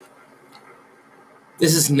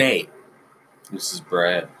This is Nate This is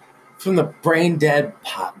Brad. from the Braindead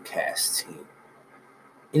podcast team.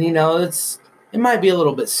 And it might be a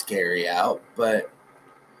little bit scary out, but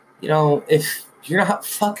if you're not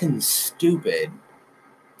fucking stupid,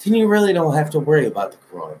 then you really don't have to worry about the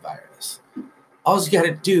coronavirus. All you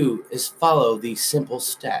gotta do is follow these simple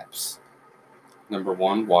steps. Number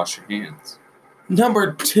 1, wash your hands.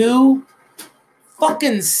 Number 2,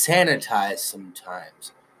 fucking sanitize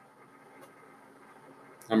sometimes.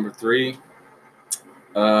 Number 3,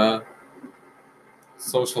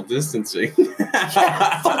 social distancing.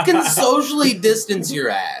 Fucking socially distance your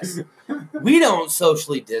ass. We don't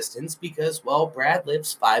socially distance because, well, Brad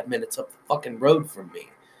lives 5 minutes up the fucking road from me.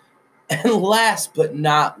 And last but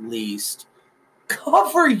not least,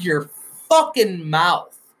 cover your fucking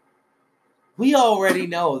mouth. We already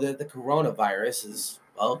know that the coronavirus is,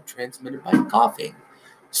 well, transmitted by coughing.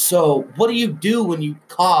 So what do you do when you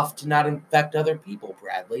cough to not infect other people,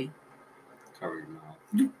 Bradley? Cover your mouth.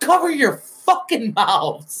 You cover your fucking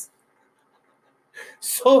mouths.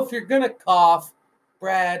 So if you're going to cough,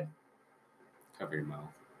 Brad, Cover your mouth.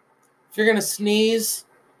 if you're going to sneeze,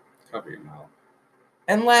 Cover your mouth.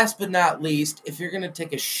 and last but not least, if you're going to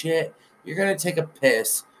take a shit, you're going to take a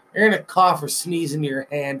piss, you're going to cough or sneeze into your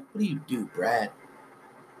hand, what do, Brad?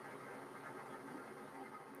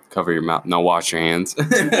 Cover your mouth. No, wash your hands.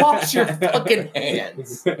 Wash your fucking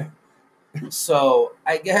hands. So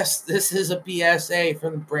I guess this is a P.S.A.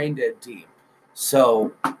 from the braindead team.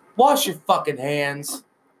 So wash your fucking hands.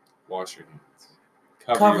 Wash your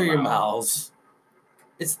hands. Cover your mouths.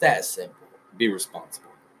 It's that simple. Be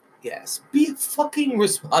responsible. Yes. Be a fucking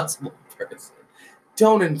responsible person.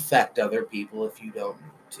 Don't infect other people if you don't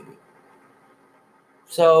need to.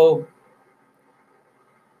 So,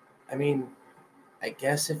 I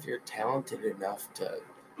guess if you're talented enough to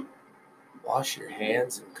wash your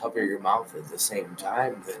hands and cover your mouth at the same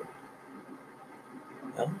time, then,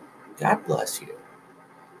 well, God bless you.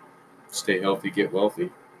 Stay healthy, get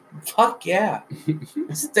wealthy. Fuck yeah.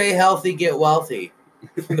 Stay healthy, get wealthy.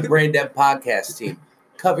 From the Brain Dead podcast team.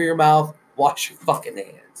 Cover your mouth, wash your fucking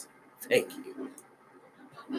hands. Thank you.